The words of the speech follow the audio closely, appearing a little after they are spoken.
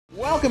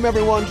Welcome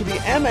everyone to the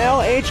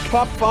MLH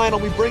Cup Final.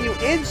 We bring you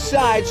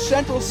inside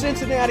Central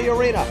Cincinnati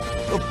Arena.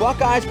 The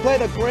Buckeyes play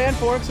the Grand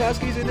Forks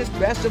Huskies in this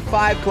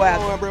best-of-5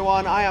 class. Hello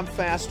everyone, I am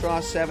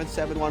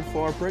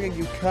FastDraw7714 bringing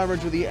you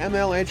coverage of the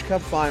MLH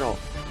Cup Final.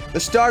 The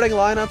starting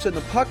lineups and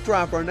the puck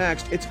drop are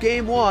next. It's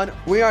game one.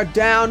 We are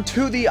down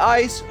to the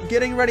ice,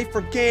 getting ready for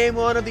game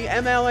one of the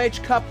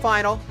MLH Cup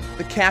Final.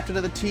 The captain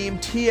of the team,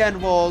 TN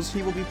Vols,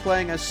 he will be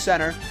playing as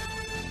center.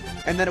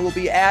 And then it will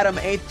be Adam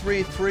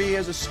 833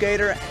 as a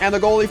skater. And the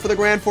goalie for the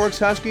Grand Forks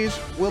Huskies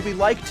will be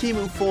like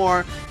Timu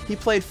 4. He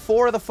played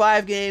 4 of the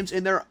 5 games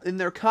in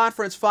their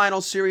conference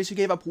final series. He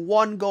gave up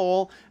 1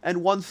 goal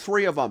and won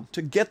 3 of them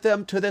to get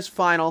them to this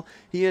final.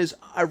 He is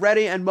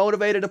ready and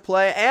motivated to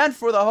play. And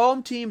for the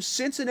home team,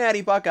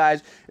 Cincinnati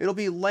Buckeyes, it'll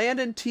be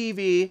Landon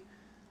TV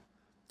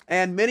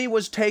and Minnie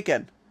was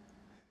taken.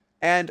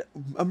 And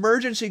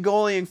emergency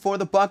goalieing for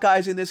the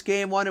Buckeyes in this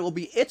game one, it will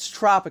be It's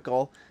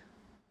Tropical.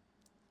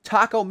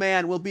 Taco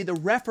Man will be the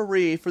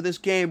referee for this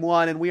game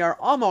one, and we are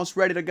almost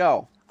ready to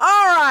go.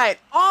 All right,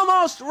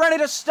 almost ready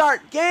to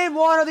start game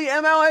one of the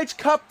MLH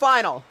Cup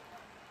Final.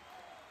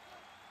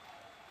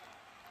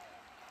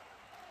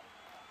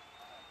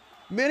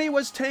 Minnie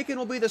was taken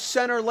will be the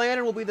center,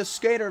 Landon will be the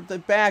skater at the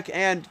back,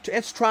 and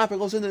It's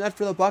Tropical's in the net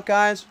for the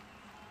Buckeyes.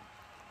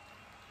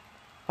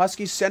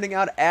 Huskies sending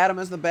out Adam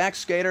as the back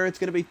skater. It's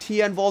going to be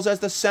TN Vols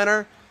as the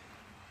center.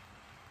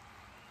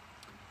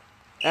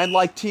 And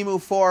like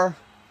Timu 4...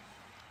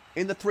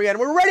 in the 3 and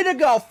we're ready to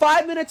go.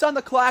 5 minutes on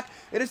the clock.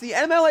 It is the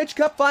MLH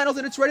Cup Finals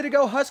and it's ready to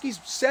go.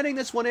 Huskies sending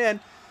this one in,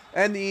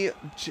 and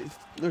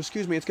it's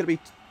going to be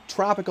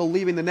Tropical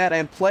leaving the net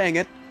and playing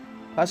it.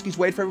 Huskies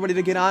wait for everybody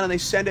to get on and they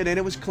send it in.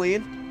 It was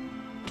clean.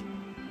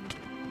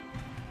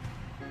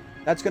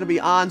 That's going to be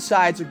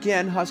onsides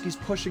again. Huskies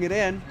pushing it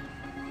in,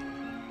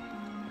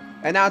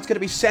 and now it's going to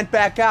be sent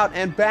back out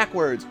and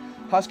backwards.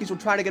 Huskies will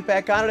try to get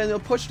back on it, and they'll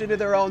push it into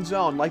their own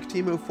zone. Like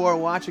Timu 4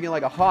 watching it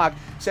like a hawk.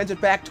 Sends it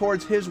back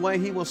towards his way.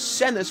 He will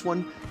send this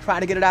one,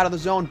 trying to get it out of the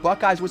zone.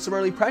 Buckeyes with some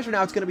early pressure.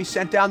 Now it's going to be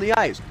sent down the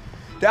ice.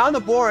 Down the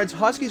boards,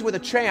 Huskies with a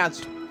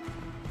chance.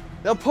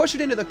 They'll push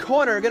it into the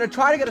corner. Going to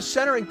try to get a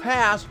centering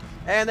pass,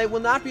 and they will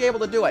not be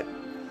able to do it.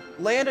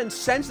 Landon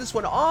sends this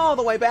one all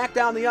the way back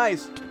down the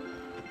ice.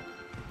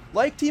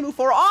 Like Timu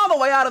 4 all the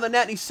way out of the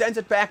net, and he sends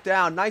it back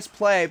down. Nice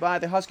play by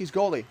the Huskies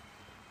goalie.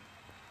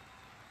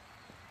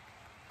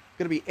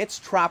 Going to be It's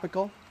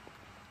Tropical.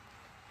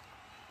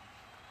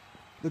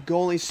 The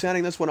goalie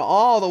sending this one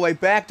all the way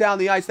back down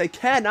the ice. They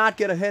cannot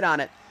get a hit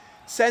on it.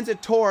 Sends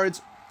it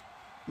towards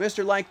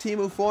Mr. Like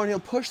Timu 4, and he'll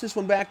push this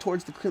one back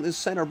towards the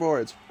center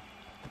boards.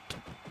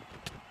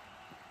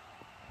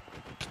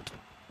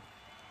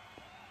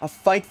 A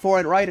fight for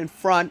it right in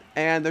front,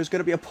 and there's going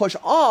to be a push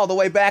all the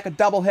way back, a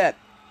double hit.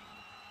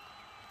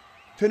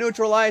 To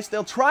neutral ice,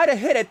 they'll try to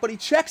hit it, but he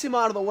checks him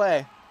out of the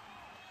way.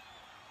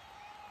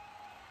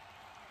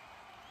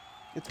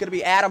 It's going to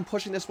be Adam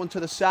pushing this one to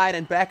the side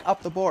and back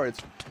up the boards.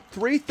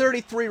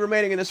 3:33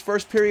 remaining in this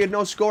first period.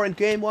 No score in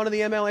game one of the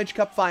MLH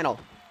Cup Final.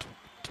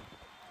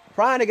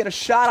 Trying to get a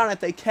shot on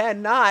it. They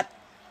cannot.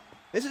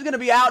 This is going to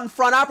be out in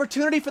front.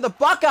 Opportunity for the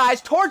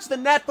Buckeyes towards the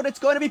net, but it's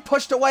going to be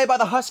pushed away by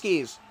the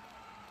Huskies.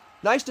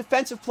 Nice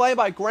defensive play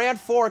by Grand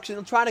Forks, and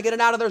they're trying to get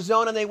it out of their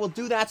zone, and they will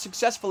do that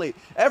successfully.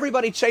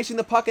 Everybody chasing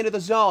the puck into the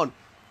zone.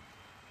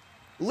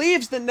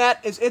 Leaves the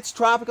net as It's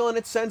Tropical, and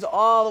it sends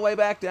all the way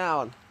back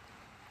down.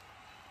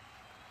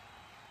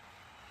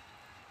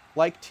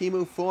 Like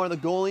Timu 4, the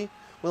goalie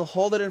will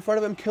hold it in front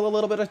of him, kill a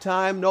little bit of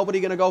time. Nobody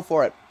going to go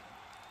for it.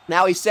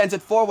 Now he sends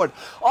it forward.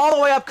 All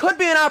the way up. Could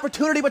be an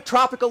opportunity, but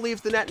Tropical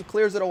leaves the net and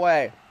clears it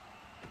away.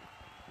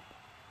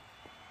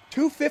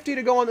 2:50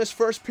 to go in this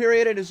first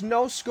period. It is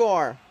no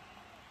score.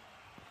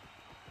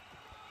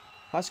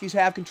 Huskies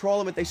have control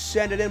of it. They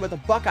send it in, but the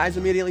Buckeyes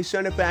immediately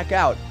send it back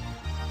out.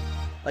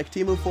 Like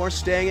Timu 4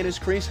 staying in his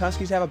crease.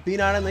 Huskies have a beat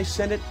on it, and they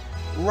send it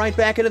right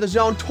back into the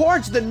zone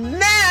towards the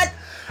net.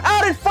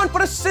 Out in front,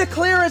 but a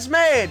clear is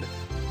made.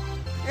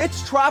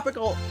 It's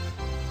Tropical.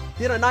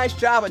 Did a nice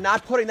job of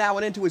not putting that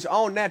one into his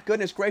own net.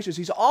 Goodness gracious,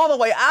 he's all the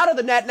way out of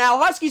the net now.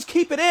 Huskies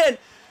keep it in.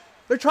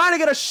 They're trying to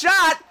get a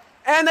shot,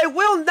 and they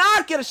will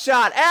not get a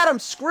shot. Adam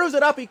screws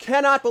it up. He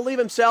cannot believe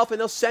himself, and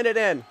they'll send it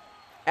in.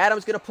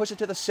 Adam's going to push it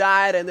to the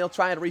side, and they'll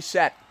try and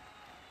reset.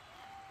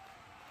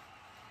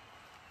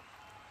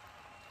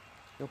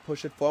 He'll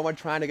push it forward,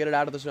 trying to get it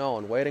out of the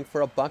zone. Waiting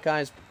for a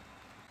Buckeyes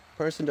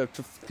person to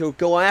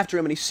go after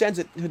him, and he sends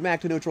it back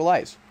to neutral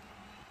ice.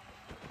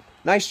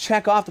 Nice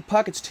check off the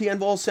puck. It's TN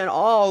Vols sent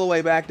all the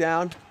way back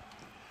down.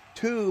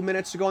 2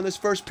 minutes to go in this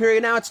first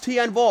period. Now it's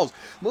TN Vols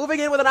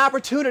moving in with an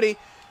opportunity,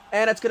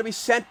 and it's going to be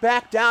sent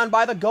back down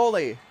by the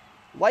goalie.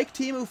 Like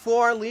Timu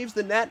 4 leaves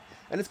the net,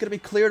 and it's going to be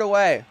cleared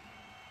away.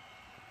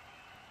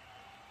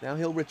 Now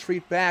he'll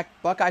retreat back.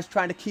 Buckeyes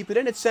trying to keep it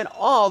in. It's sent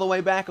all the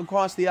way back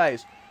across the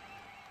ice.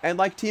 And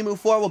like Timu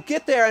 4 will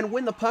get there and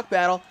win the puck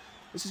battle.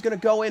 This is going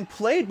to go in,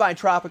 played by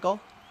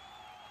Tropical.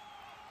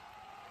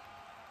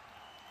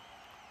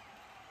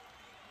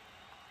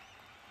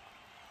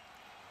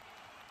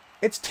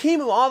 It's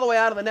Timu all the way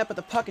out of the net, but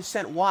the puck is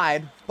sent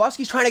wide.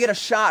 Buckeyes trying to get a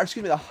shot. Or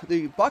excuse me,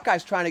 the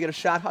Buckeyes trying to get a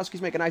shot.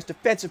 Huskies make a nice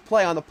defensive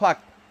play on the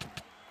puck.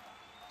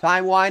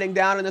 Time winding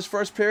down in this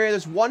first period.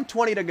 There's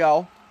 1:20 to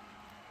go.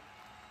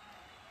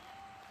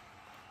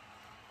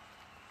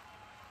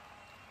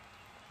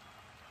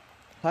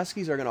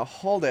 Huskies are going to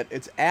hold it.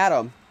 It's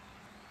Adam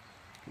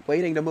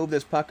waiting to move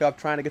this puck up,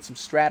 trying to get some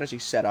strategy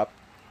set up.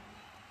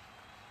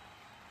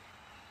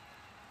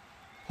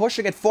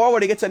 Pushing it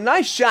forward. He gets a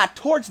nice shot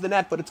towards the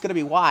net, but it's going to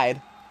be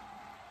wide.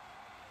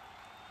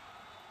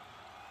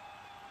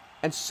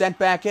 And sent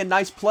back in.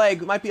 Nice play.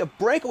 It might be a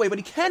breakaway, but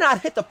he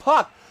cannot hit the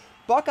puck.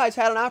 Buckeyes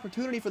had an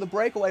opportunity for the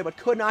breakaway, but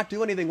could not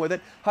do anything with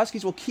it.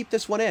 Huskies will keep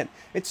this one in.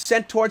 It's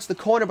sent towards the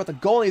corner, but the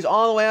goalie's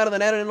all the way out of the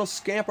net, and it'll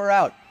scamper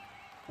out.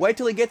 Wait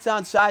till he gets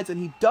on sides,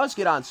 and he does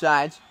get on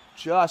sides.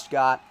 Just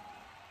got.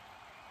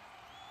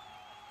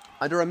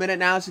 Under a minute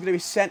now, this is going to be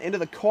sent into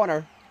the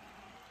corner.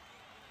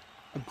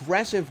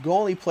 Aggressive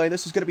goalie play.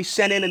 This is going to be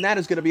sent in, and that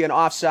is going to be an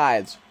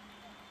offsides.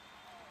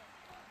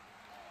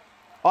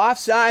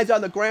 Offsides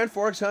on the Grand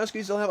Forks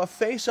Huskies. They'll have a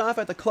face-off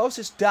at the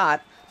closest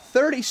dot.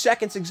 30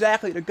 seconds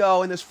exactly to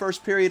go in this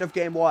first period of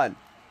Game 1.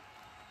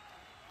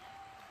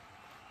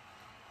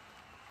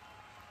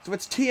 So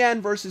it's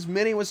TN versus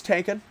Minnie was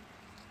taken.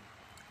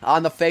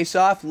 On the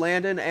face-off,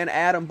 Landon and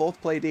Adam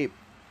both play deep.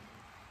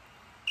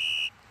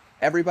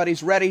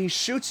 Everybody's ready. He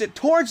shoots it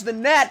towards the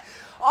net.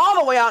 All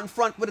the way out in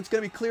front, but it's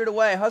going to be cleared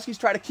away. Huskies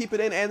try to keep it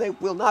in, and they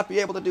will not be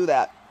able to do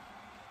that.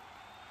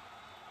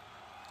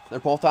 They're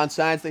both on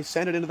sides. They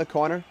send it into the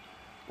corner.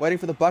 Waiting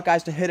for the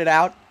Buckeyes to hit it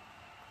out.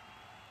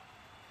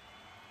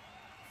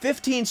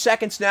 15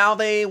 seconds now.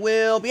 They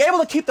will be able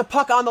to keep the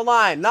puck on the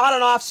line. Not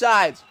an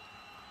offsides.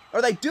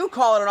 Or they do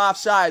call it an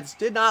offsides.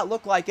 Did not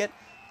look like it.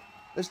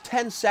 There's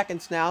 10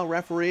 seconds now,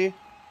 referee.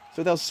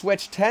 So they'll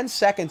switch 10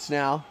 seconds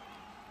now.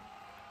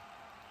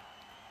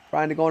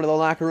 Trying to go into the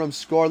locker room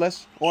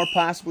scoreless. Or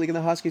possibly can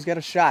the Huskies get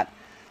a shot.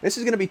 This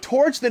is going to be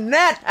towards the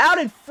net. Out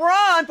in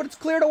front, but it's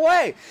cleared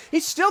away.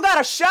 He's still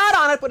got a shot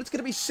on it, but it's going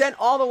to be sent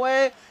all the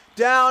way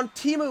down.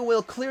 Timu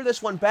will clear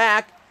this one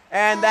back.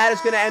 And that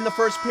is going to end the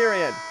first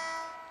period.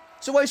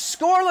 So a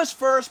scoreless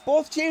first.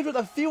 Both teams with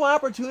a few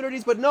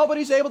opportunities, but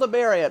nobody's able to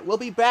bury it. We'll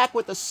be back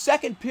with the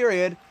second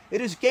period. It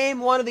is Game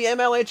 1 of the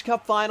MLH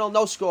Cup Final.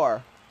 No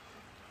score.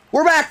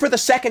 We're back for the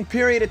second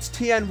period. It's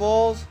TN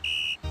Bulls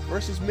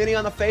versus Minnie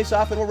on the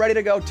face-off, and we're ready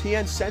to go.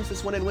 TN sends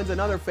this one and wins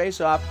another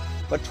face-off,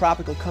 but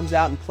Tropical comes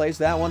out and plays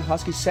that one.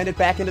 Huskies send it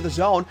back into the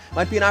zone.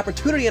 Might be an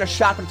opportunity and a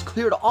shot, but it's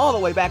cleared all the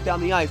way back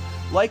down the ice.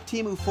 Like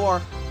Timu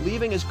 4,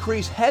 leaving his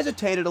crease,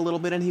 hesitated a little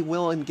bit, and he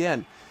will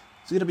again.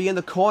 He's going to be in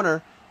the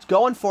corner. He's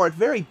going for it.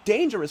 Very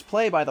dangerous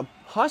play by the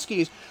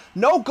Huskies.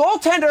 No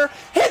goaltender.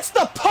 Hits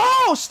the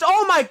post!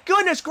 Oh my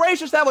goodness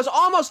gracious, that was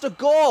almost a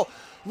goal.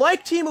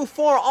 Like Timu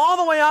 4, all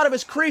the way out of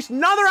his crease.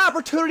 Another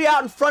opportunity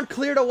out in front,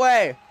 cleared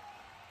away.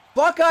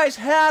 Buckeyes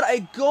had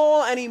a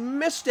goal, and he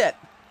missed it.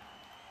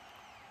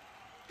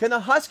 Can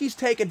the Huskies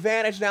take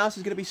advantage now? This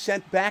is going to be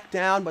sent back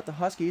down, but the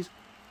Huskies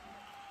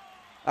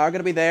are going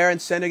to be there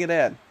and sending it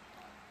in.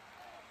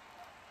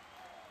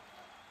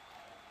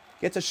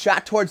 Gets a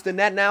shot towards the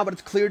net now, but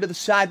it's cleared to the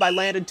side by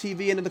Landon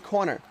TV into the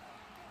corner.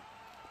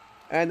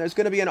 And there's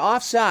going to be an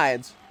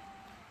offsides.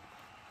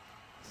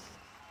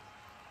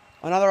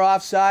 Another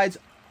offsides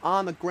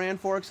on the Grand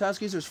Forks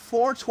Huskies. There's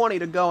 4:20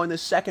 to go in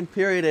this second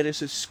period. It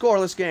is a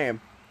scoreless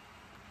game.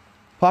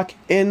 Puck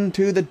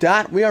into the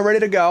dot. We are ready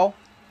to go.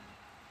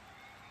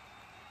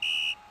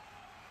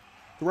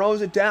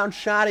 Throws it down.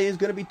 Shot is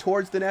going to be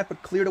towards the net,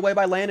 but cleared away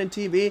by Landon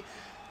TV.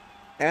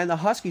 And the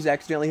Huskies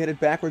accidentally hit it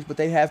backwards, but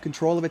they have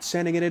control of it,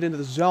 sending it into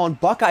the zone.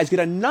 Buckeyes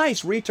get a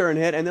nice return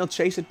hit, and they'll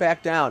chase it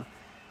back down.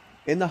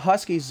 In the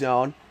Huskies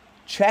zone.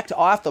 Checked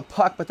off the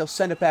puck, but they'll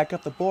send it back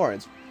up the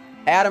boards.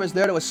 Adam is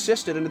there to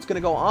assist it, and it's going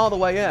to go all the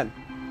way in.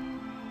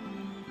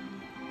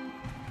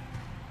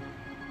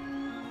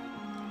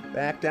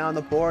 Back down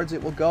the boards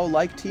it will go.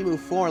 Like Timu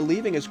 4,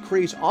 leaving his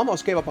crease.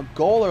 Almost gave up a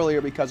goal earlier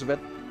because of it.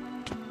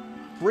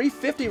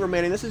 3:50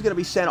 remaining. This is going to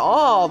be sent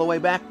all the way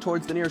back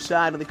towards the near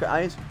side of the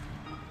ice.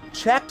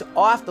 Checked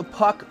off the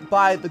puck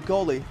by the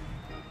goalie.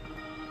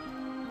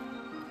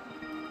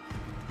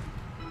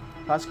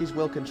 Huskies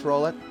will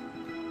control it.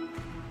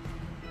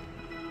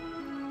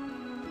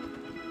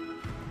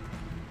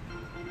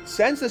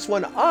 Sends this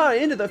one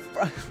into the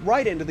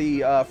right into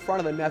the front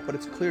of the net, but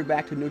it's cleared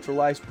back to neutral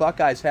ice.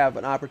 Buckeyes have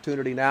an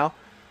opportunity now.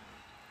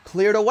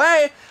 Cleared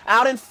away,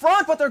 out in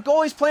front, but their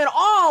goalie's playing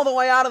all the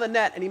way out of the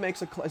net, and he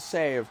makes a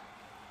save.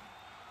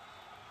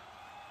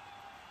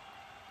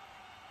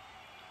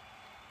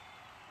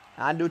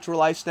 On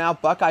neutral ice now,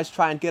 Buckeyes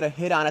try and get a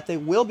hit on it. They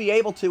will be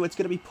able to. It's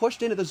going to be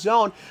pushed into the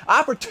zone.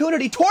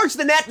 Opportunity towards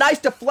the net. Nice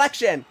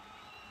deflection.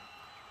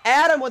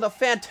 Adam with a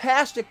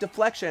fantastic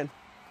deflection.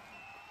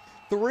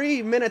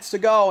 3 minutes to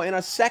go in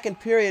a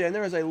second period, and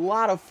there is a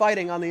lot of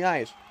fighting on the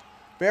ice.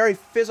 Very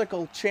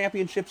physical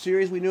championship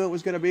series we knew it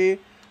was going to be.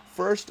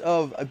 First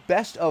of a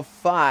best of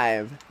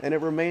 5, and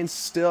it remains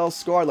still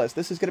scoreless.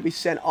 This is going to be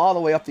sent all the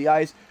way up the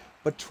ice,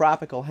 but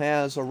Tropical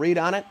has a read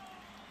on it.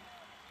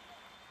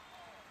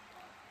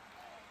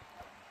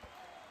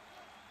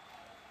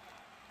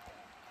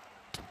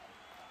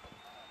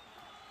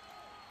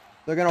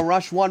 They're going to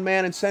rush one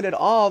man and send it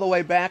all the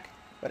way back.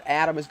 But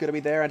Adam is going to be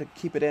there to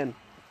keep it in.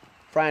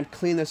 Try and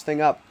clean this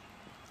thing up.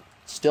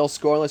 Still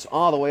scoreless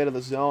all the way to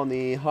the zone.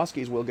 The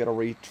Huskies will get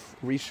a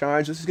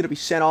recharge. This is going to be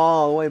sent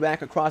all the way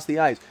back across the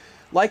ice.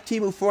 Like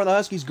Timu for the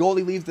Huskies,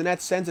 goalie leaves the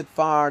net, sends it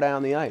far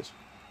down the ice.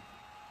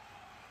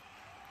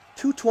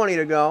 2:20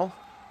 to go.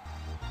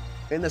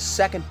 In the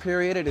second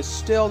period, it is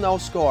still no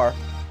score.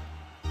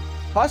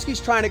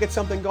 Huskies trying to get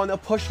something going. They'll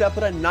push it up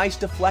with a nice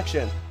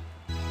deflection.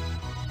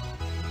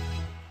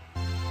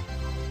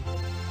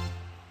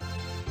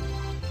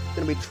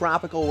 Going to be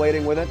Tropical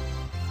waiting with it.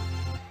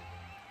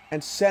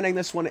 And sending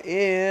this one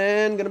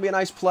in. Going to be a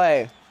nice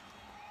play.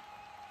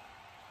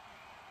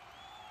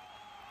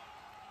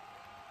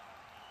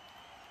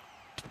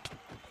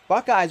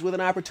 Buckeyes with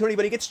an opportunity,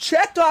 but he gets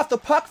checked off the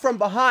puck from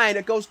behind.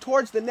 It goes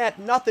towards the net.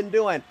 Nothing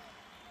doing.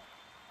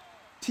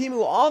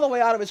 Timu all the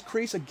way out of his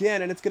crease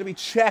again, and it's going to be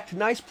checked.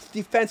 Nice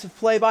defensive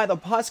play by the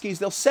Huskies.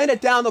 They'll send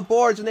it down the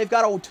boards, and they've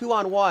got a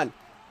 2-on-1.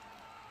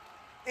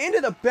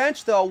 Into the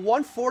bench, though.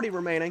 1:40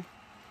 remaining.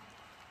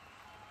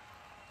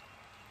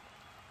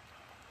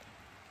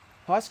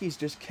 Huskies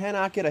just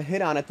cannot get a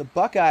hit on it. The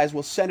Buckeyes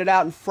will send it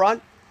out in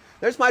front.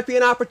 There's might be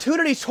an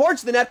opportunity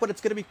towards the net, but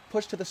it's going to be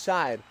pushed to the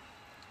side.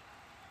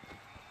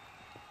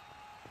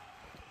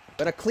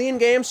 Been a clean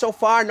game so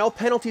far. No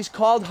penalties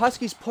called.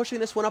 Huskies pushing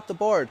this one up the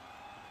board.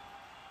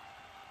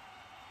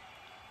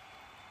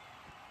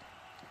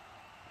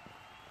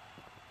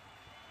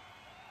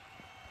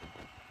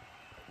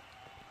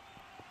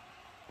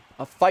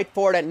 A fight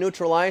for it at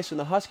neutral ice, and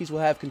the Huskies will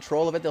have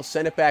control of it. They'll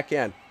send it back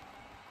in.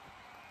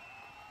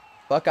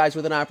 Buckeyes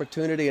with an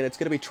opportunity, and it's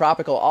going to be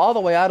Tropical all the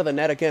way out of the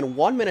net again.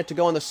 1 minute to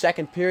go in the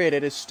second period.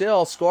 It is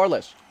still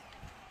scoreless.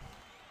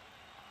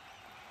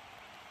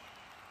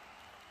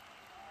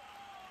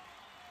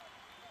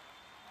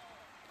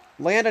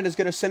 Landon is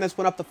going to send this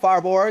one up the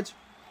far boards.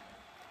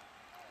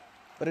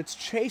 But it's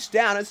chased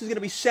down. This is going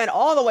to be sent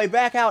all the way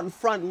back out in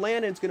front.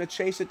 Landon's going to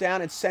chase it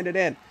down and send it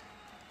in.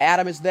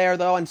 Adam is there,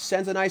 though, and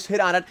sends a nice hit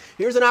on it.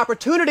 Here's an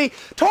opportunity.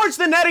 Towards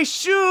the net, he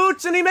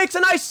shoots, and he makes a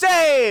nice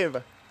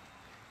save.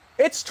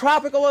 It's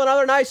Tropical with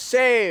another nice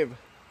save.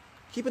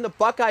 Keeping the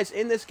Buckeyes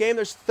in this game.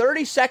 There's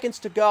 30 seconds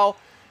to go.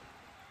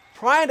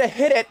 Trying to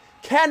hit it.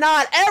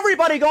 Cannot.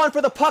 Everybody going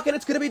for the puck, and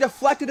it's going to be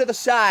deflected to the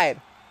side.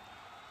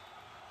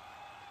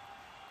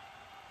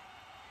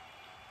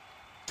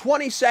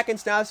 20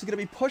 seconds now. This is going to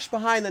be pushed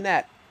behind the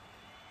net.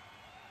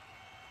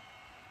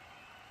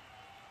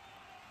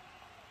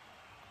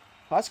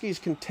 Huskies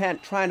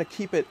content trying to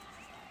keep it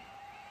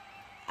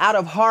out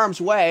of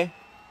harm's way.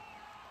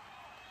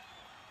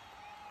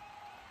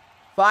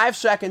 5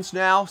 seconds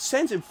now.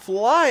 Sends it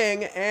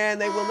flying,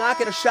 and they will not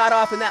get a shot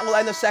off, and that will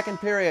end the second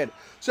period.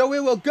 So we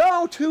will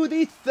go to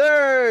the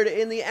third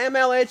in the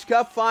MLH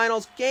Cup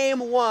Finals.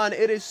 Game 1.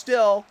 It is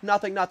still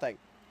 0-0.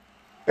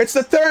 It's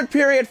the third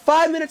period.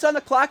 5 minutes on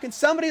the clock, and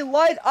somebody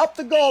light up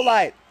the goal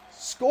light.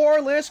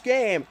 Scoreless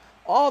game.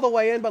 All the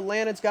way in, but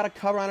Landon's got a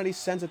cover on it. He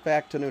sends it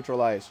back to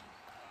neutral ice.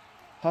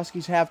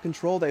 Huskies have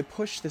control. They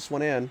push this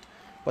one in,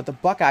 but the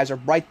Buckeyes are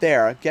right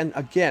there.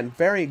 Again,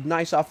 very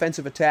nice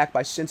offensive attack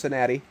by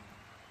Cincinnati.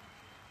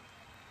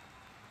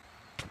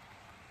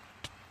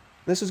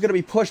 This is going to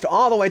be pushed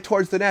all the way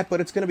towards the net,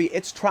 but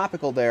it's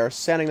Tropical there,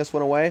 sending this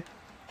one away.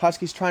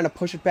 Huskies trying to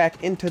push it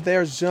back into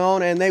their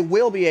zone, and they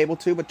will be able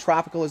to, but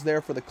Tropical is there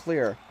for the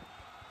clear.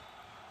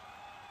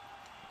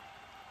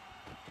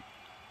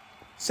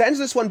 Sends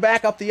this one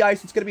back up the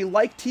ice. It's going to be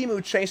like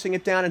Timu chasing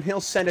it down, and he'll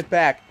send it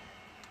back.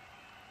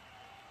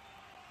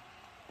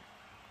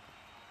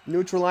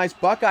 Neutralized.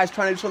 Buckeyes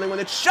trying to do something with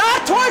it.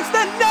 Shot towards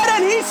the net,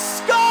 and he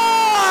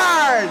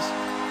scores!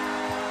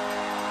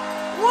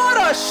 What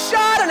a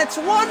shot, and it's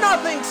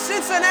 1-0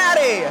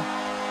 Cincinnati.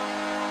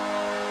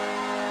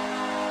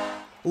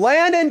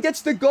 Landon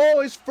gets the goal,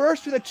 his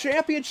first for the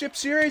championship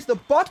series. The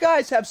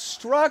Buckeyes have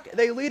struck.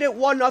 They lead it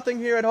 1-0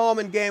 here at home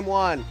in Game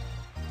 1.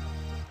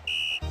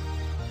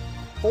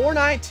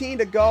 4:19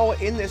 to go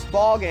in this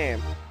ball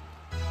game.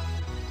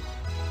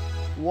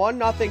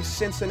 1-0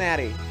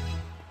 Cincinnati.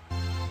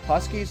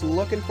 Huskies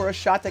looking for a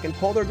shot. They can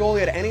pull their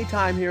goalie at any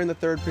time here in the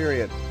third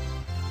period.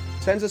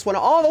 Sends this one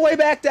all the way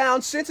back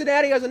down.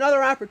 Cincinnati has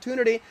another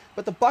opportunity,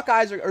 but the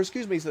Buckeyes,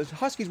 the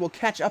Huskies will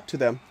catch up to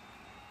them.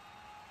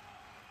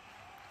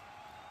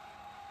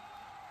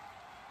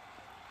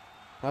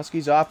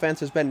 Huskies offense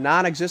has been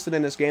non-existent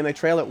in this game. They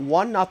trail it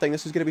 1-0.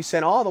 This is going to be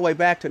sent all the way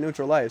back to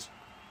neutral ice.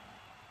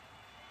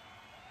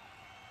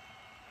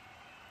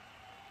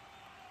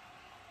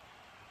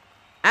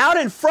 Out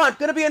in front,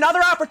 going to be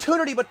another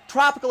opportunity, but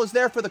Tropical is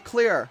there for the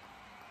clear.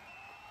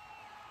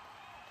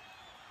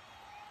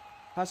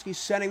 Huskies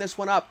sending this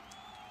one up.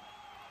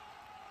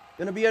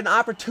 Going to be an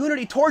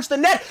opportunity towards the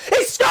net.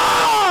 He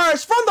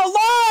scores from the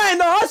line!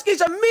 The Huskies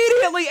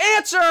immediately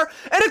answer,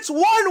 and it's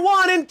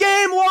 1-1 in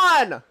Game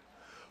 1.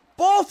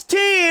 Both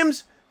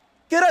teams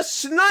get a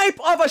snipe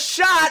of a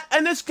shot,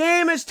 and this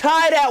game is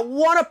tied at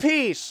 1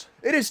 apiece.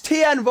 It is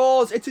Tien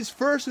Vols. It's his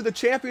first of the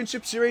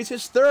championship series,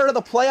 his third of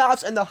the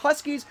playoffs, and the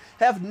Huskies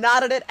have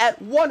knotted it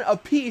at 1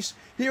 apiece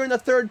here in the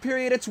third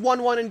period. It's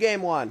 1-1 in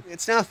game one.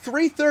 It's now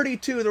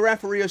 3:32, the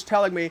referee is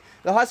telling me.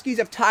 The Huskies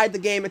have tied the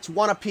game. It's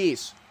 1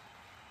 apiece.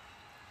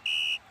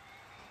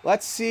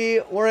 Let's see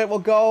where it will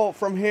go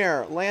from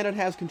here. Landon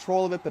has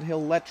control of it, but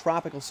he'll let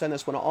Tropical send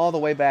this one all the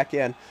way back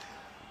in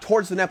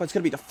towards the net, but it's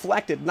going to be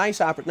deflected. Nice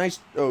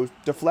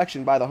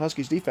deflection by the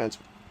Huskies defense.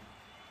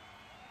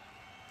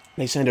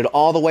 They send it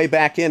all the way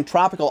back in.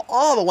 Tropical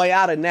all the way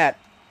out of net.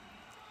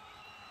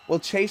 We'll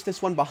chase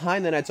this one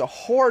behind the net. It's a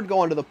horde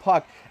going to the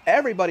puck.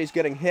 Everybody's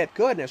getting hit.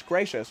 Goodness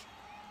gracious.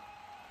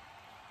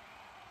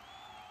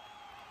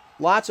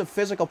 Lots of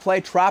physical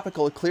play.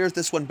 Tropical clears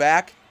this one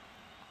back.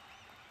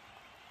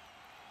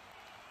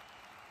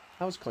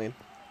 That was clean.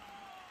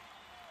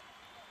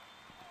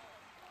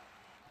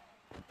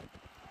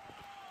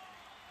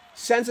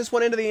 Sends this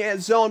one into the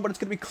zone, but it's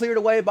going to be cleared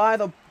away by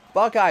the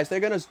Buckeyes.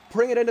 They're going to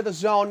bring it into the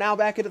zone. Now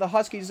back into the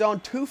Husky zone.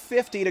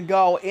 2:50 to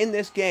go in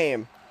this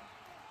game.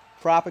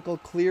 Tropical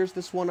clears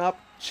this one up.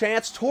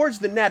 Chance towards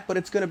the net, but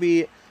it's going to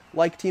be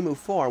like Timu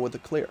 4 with the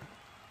clear.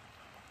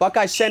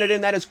 Buckeyes send it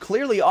in. That is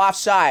clearly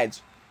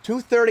offsides.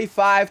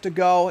 2:35 to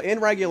go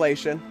in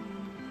regulation.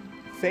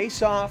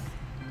 Face off.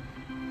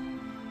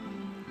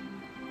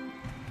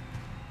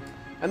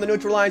 And the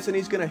neutral line, and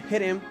he's going to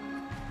hit him.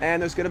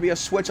 And there's going to be a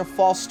switch, a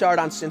false start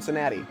on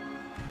Cincinnati.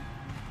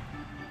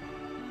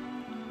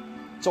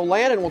 So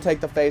Landon will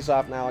take the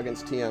face-off now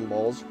against TN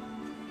Bulls.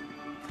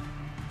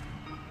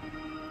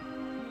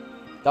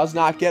 Does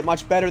not get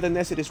much better than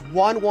this. It is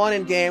 1-1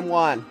 in game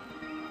one.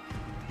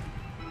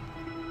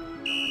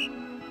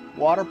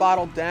 Water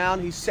bottle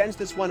down. He sends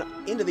this one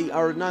into the,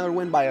 or another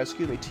win by,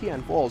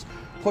 TN Bulls.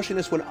 Pushing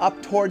this one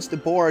up towards the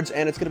boards,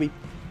 and it's going to be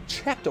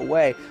checked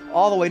away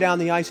all the way down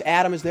the ice.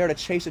 Adam is there to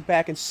chase it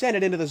back and send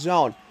it into the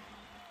zone.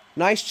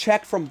 Nice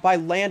check by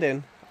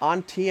Landon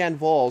on TN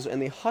Bulls,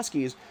 and the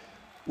Huskies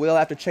will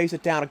have to chase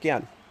it down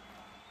again.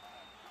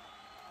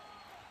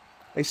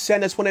 They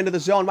send this one into the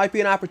zone. Might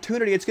be an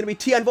opportunity. It's going to be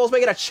TN Bulls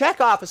making a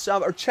check off of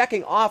some, or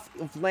checking off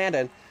of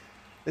Landon.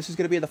 This is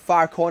going to be in the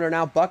far corner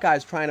now.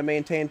 Buckeyes trying to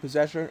maintain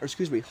possession, or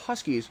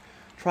Huskies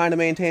trying to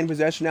maintain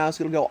possession now. It's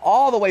going to go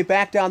all the way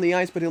back down the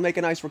ice, but he'll make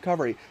a nice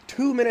recovery.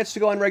 2 minutes to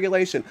go in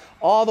regulation.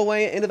 All the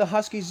way into the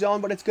Husky zone,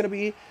 but it's going to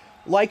be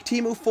like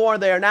Timu 4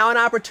 there. Now an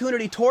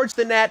opportunity towards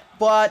the net,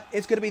 but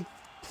it's going to be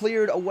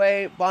cleared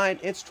away by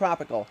its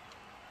Tropical.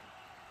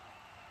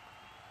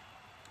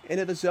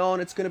 Into the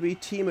zone, it's going to be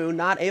Timu,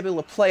 not able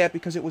to play it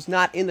because it was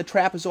not in the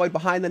trapezoid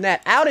behind the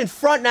net. Out in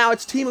front now,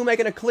 it's Timu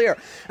making a clear.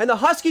 And the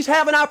Huskies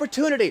have an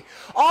opportunity.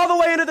 All the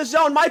way into the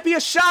zone, might be a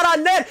shot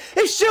on net.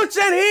 He shoots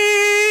and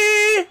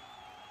he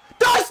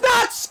does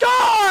not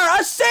score!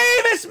 A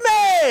save is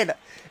made!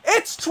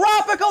 It's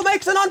Tropical,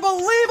 makes an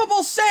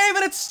unbelievable save,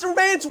 and it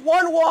remains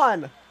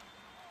 1-1.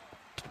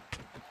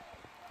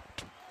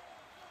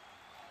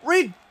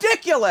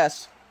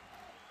 Ridiculous!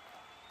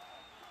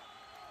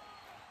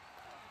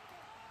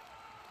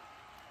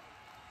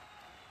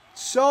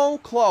 So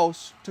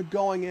close to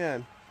going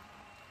in.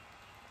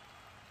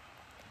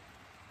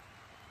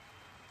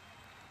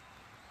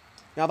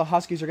 Now the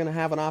Huskies are going to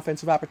have an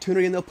offensive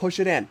opportunity, and they'll push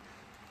it in.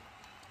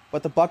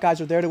 But the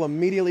Buckeyes are there to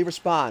immediately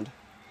respond.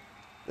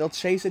 They'll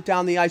chase it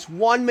down the ice.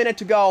 1 minute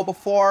to go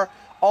before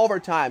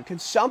overtime. Can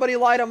somebody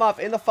light them up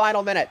in the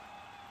final minute?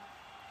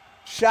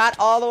 Shot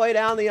all the way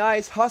down the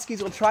ice.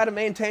 Huskies will try to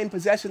maintain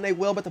possession. They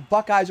will, but the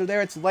Buckeyes are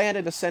there. It's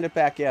Landon to send it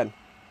back in.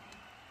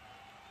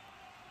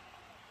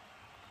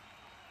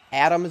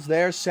 Adam is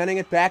there, sending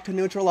it back to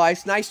neutral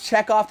ice. Nice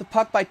check off the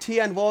puck by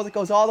TN Bulls. It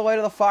goes all the way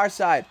to the far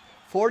side.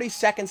 40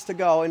 seconds to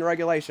go in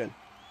regulation.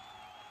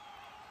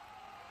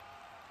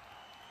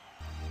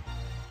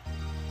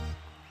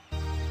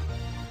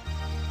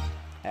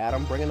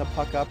 Adam bringing the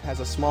puck up, has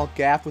a small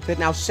gap with it.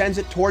 Now sends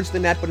it towards the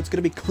net, but it's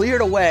going to be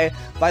cleared away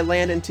by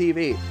Landon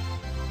TV.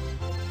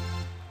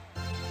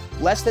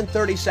 Less than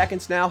 30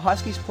 seconds now.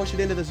 Huskies push it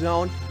into the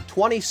zone.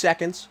 20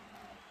 seconds.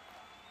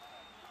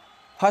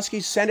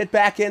 Huskies send it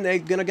back in. They're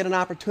going to get an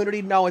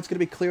opportunity. No, it's going to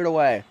be cleared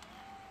away.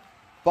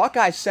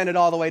 Buckeyes send it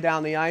all the way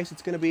down the ice.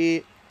 It's going to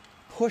be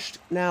pushed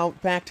now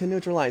back to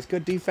neutral ice.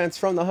 Good defense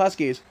from the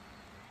Huskies.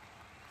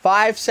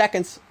 5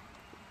 seconds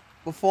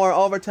before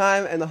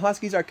overtime, and the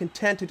Huskies are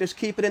content to just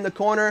keep it in the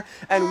corner,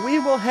 and we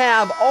will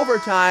have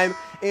overtime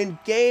in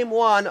Game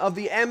 1 of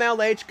the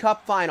MLH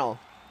Cup Final.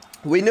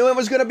 We knew it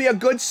was going to be a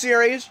good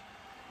series.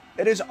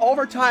 It is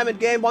overtime in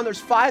Game 1. There's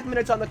 5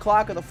 minutes on the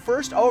clock of the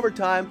first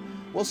overtime.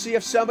 We'll see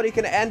if somebody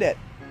can end it.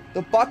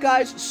 The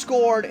Buckeyes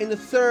scored in the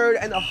third,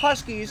 and the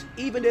Huskies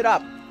evened it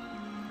up.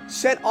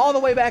 Sent all the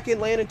way back in.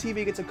 Landon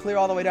TV gets it clear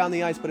all the way down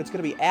the ice, but it's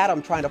going to be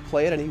Adam trying to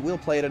play it, and he will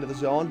play it into the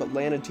zone, but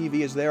Landon TV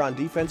is there on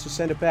defense to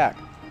send it back.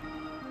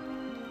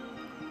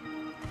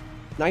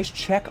 Nice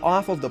check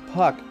off of the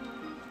puck,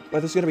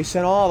 but it's going to be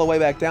sent all the way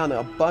back down.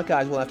 The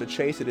Buckeyes will have to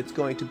chase it. It's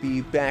going to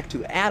be back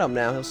to Adam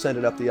now. He'll send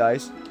it up the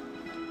ice.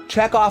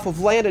 Check off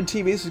of Landon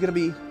TV. This is going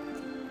to be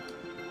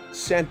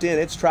sent in.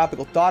 It's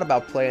Tropical. Thought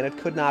about playing it.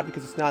 Could not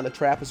because it's not in the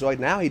trapezoid.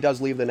 Now he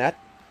does leave the net.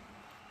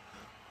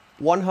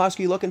 One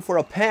Husky looking for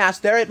a pass.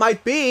 There it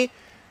might be.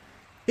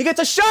 He gets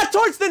a shot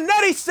towards the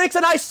net. He sinks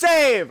a nice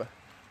save.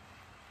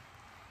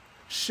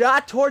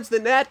 Shot towards the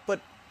net,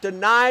 but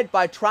denied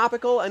by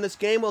Tropical, and this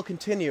game will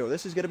continue.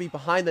 This is going to be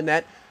behind the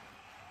net.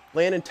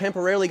 Landon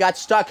temporarily got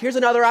stuck. Here's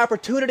another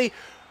opportunity.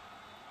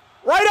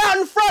 Right out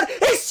in front.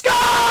 He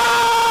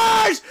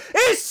scores!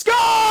 He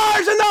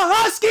scores! And the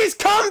Huskies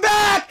come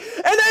back,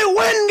 and they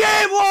win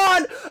Game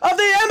 1 of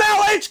the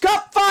MLH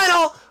Cup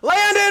Final.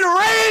 Landon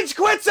rage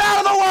quits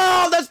out of the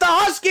world as the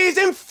Huskies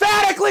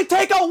emphatically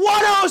take a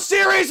 1-0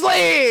 series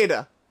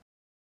lead.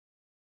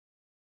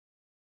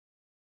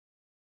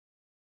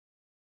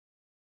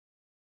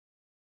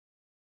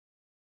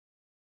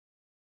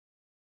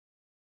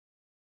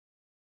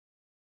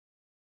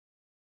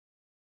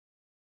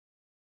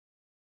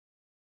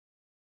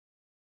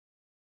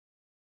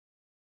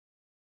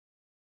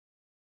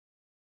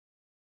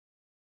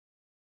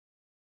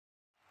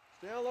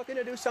 Still looking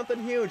to do something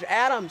huge.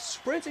 Adams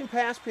sprinting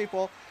past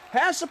people,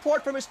 has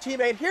support from his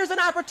teammate. Here's an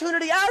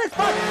opportunity out in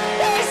front.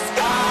 He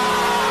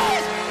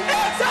scores!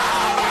 It's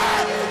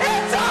over!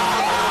 It's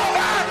all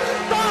over!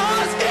 The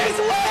Huskies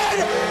win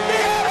the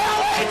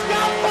MLH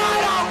Cup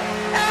Final!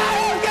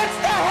 Adam gets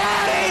the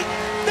Hattie!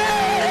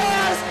 There it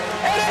is!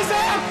 It is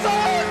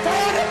absolute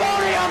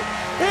pandemonium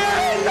here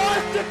in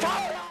North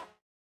Dakota!